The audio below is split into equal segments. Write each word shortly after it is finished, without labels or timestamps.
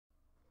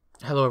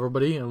Hello,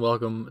 everybody, and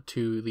welcome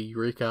to the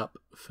recap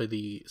for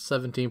the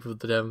 17th of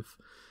the 10th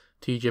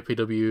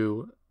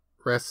TJPW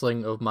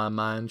Wrestling of My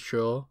Mind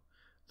show,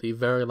 the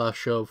very last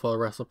show before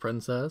Wrestle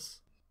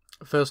Princess.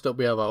 First up,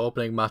 we have our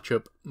opening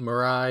matchup,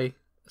 Mirai,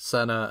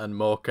 Senna, and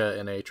Mocha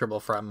in a triple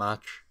threat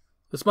match.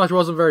 This match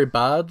wasn't very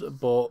bad,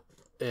 but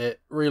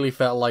it really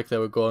felt like they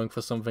were going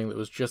for something that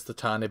was just a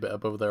tiny bit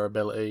above their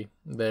ability.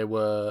 They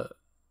were,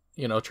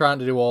 trying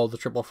to do all the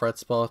triple threat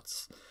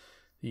spots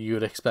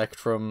you'd expect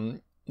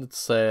from, let's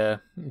say,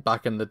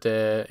 back in the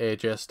day,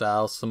 AJ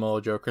Styles,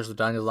 Samoa Joe, Chris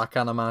Daniels, that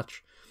kind of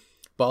match.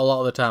 But a lot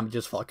of the time it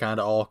just felt kind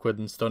of awkward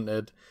and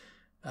stunted.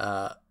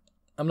 I'm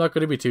not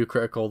going to be too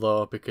critical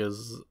though,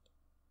 because,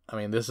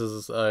 this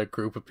is a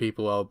group of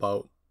people who have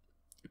about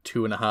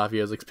 2.5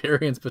 years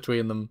experience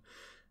between them.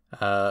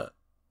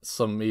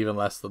 Some even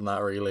less than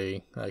that,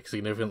 really, like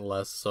significantly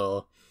less.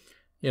 So,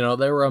 they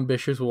were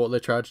ambitious with what they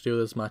tried to do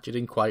with this match. It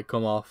didn't quite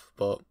come off,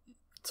 but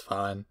it's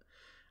fine.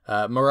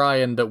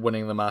 Mirai ended up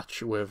winning the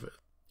match with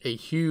a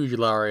huge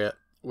lariat,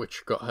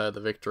 which got her the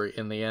victory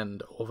in the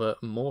end over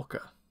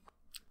Mocha.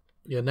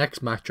 Your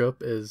next matchup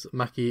is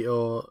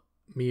Makio,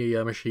 Miyu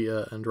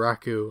Yamashita, and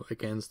Raku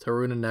against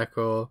Haruna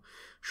Neko,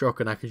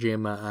 Shoko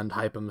Nakajima, and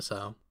Hyper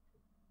Misao.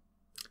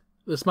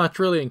 This match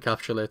really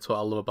encapsulates what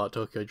I love about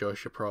Tokyo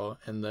Joshi Pro,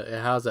 in that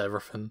it has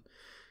everything.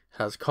 It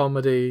has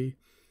comedy,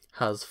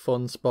 has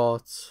fun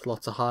spots,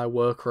 lots of high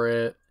work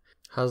rate,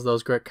 has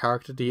those great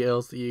character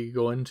details that you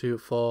go into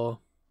for,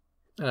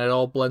 and it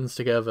all blends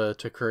together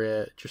to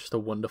create just a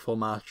wonderful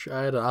match.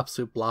 I had an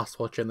absolute blast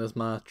watching this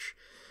match.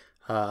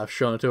 I've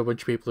shown it to a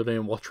bunch of people who don't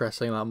even watch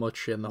wrestling that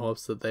much in the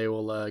hopes that they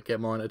will get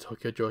more into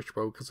Tokyo Joshi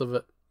Pro because of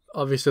it.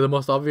 Obviously, the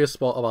most obvious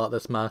spot about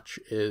this match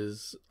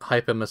is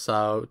Hyper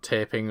Misao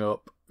taping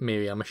up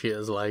Miyu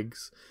Yamashita's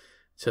legs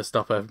to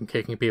stop her from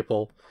kicking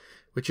people,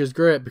 which is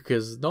great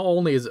because not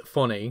only is it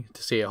funny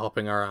to see it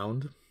hopping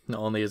around, not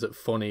only is it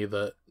funny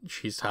that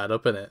she's tied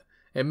up in it,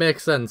 it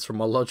makes sense from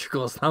a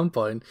logical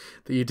standpoint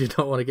that you do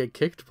not want to get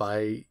kicked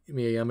by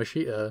Miyu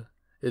Yamashita.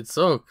 It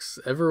sucks.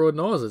 Everyone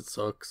knows it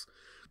sucks.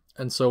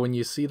 And so when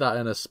you see that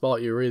in a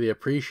spot, you really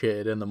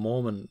appreciate it in the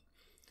moment.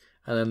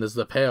 And then there's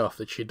the payoff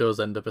that she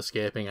does end up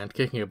escaping and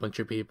kicking a bunch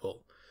of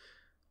people.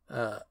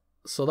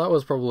 So that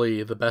was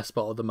probably the best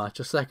spot of the match.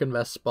 The second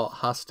best spot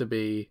has to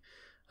be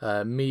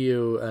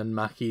Miyu and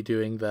Maki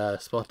doing their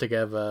spot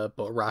together,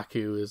 but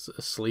Raku is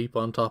asleep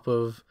on top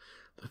of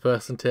the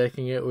person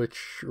taking it,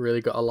 which really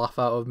got a laugh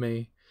out of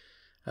me.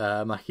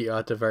 Maki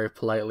had to very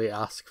politely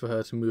ask for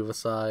her to move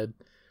aside.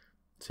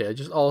 So yeah,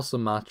 just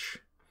awesome match.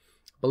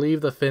 I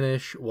believe the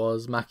finish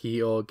was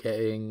Maki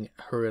getting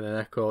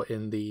Haruna Neko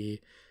in the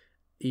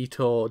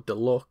Ito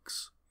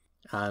Deluxe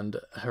and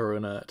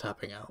Haruna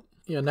tapping out.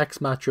 Your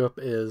next matchup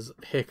is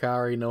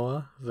Hikari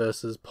Noah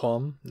versus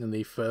Pom in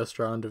the first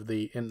round of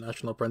the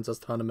International Princess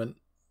Tournament.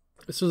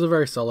 This was a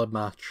very solid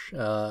match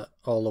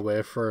all the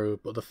way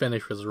through, but the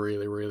finish was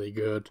really, really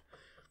good.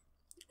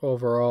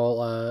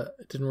 Overall,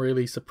 it didn't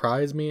really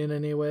surprise me in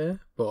any way,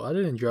 but I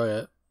did enjoy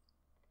it.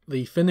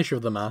 The finish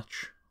of the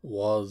match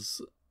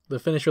was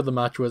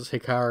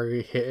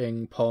Hikari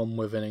hitting Pom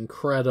with an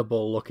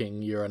incredible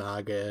looking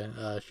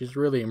Uranage. She's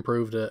really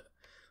improved it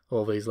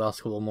over these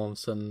last couple of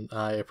months, and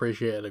I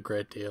appreciate it a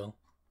great deal.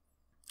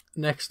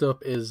 Next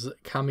up is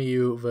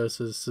Kamiyu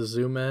versus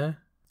Suzume.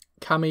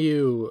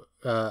 Kamiyu,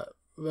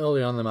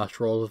 early on in the match,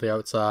 rolled to the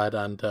outside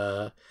and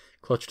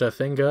clutched her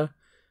finger,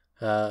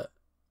 the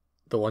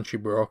one she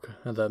broke,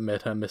 and that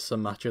made her miss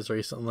some matches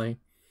recently.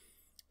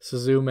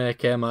 Suzume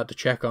came out to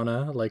check on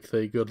her, like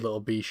the good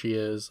little bee she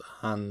is,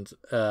 and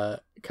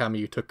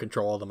Kamiyu took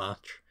control of the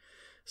match.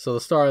 So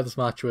the start of this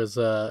match was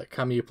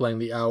Kamiyu playing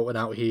the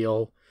out-and-out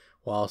heel,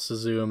 while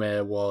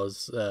Suzume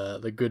was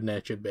the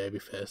good-natured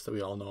babyface that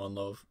we all know and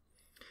love.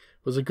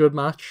 It was a good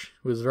match.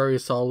 It was very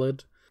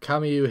solid.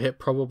 Kamiyu hit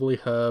probably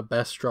her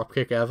best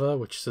dropkick ever,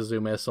 which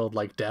Suzume sold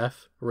like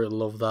death. Really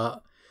love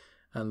that.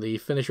 And the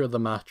finisher of the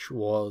match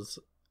was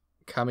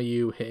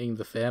Kamiyu hitting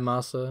the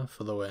Fairmaster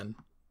for the win.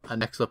 And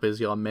next up is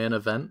your main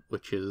event,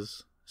 which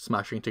is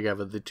smashing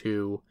together the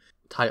two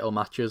title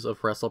matches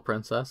of Wrestle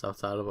Princess,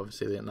 outside of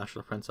obviously the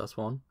International Princess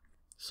one.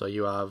 So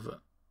you have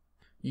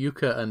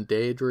Yuka and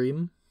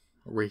Daydream,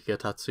 Rika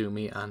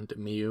Tatsumi and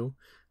Miyu,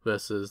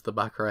 versus the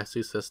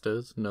Bakaretsu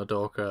sisters,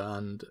 Nodoka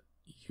and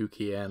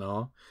Yuki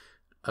Eno,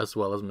 as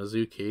well as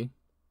Mizuki,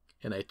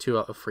 in a 2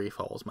 out of 3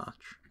 falls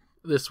match.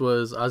 This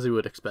was, as you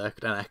would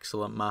expect, an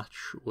excellent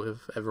match,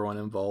 with everyone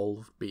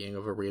involved being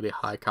of a really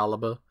high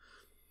caliber.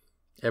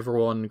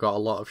 Everyone got a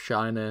lot of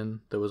shine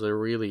in. There was a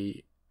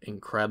really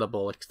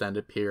incredible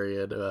extended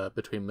period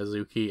between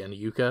Mizuki and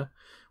Yuka,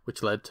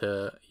 which led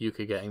to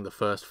Yuka getting the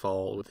first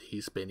fall with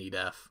the spinny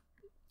death.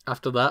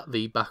 After that,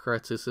 the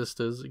Bakaretsu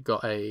sisters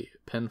got a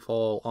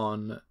pinfall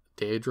on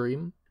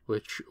Daydream,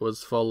 which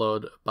was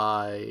followed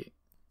by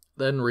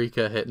then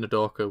Rika hit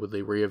Nodoka with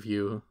the rear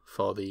view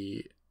for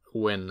the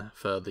win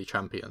for the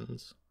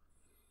champions.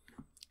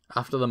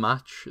 After the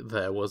match,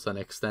 there was an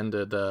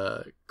extended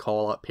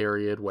call-out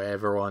period where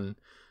everyone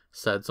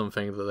said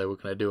something that they were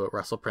going to do at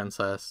Wrestle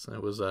Princess.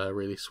 It was a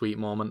really sweet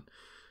moment.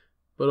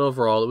 But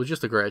overall, it was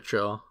just a great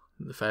show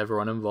for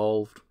everyone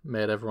involved,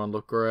 made everyone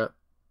look great,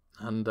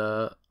 and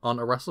on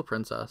to Wrestle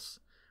Princess,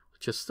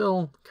 which is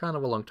still kind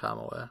of a long time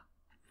away.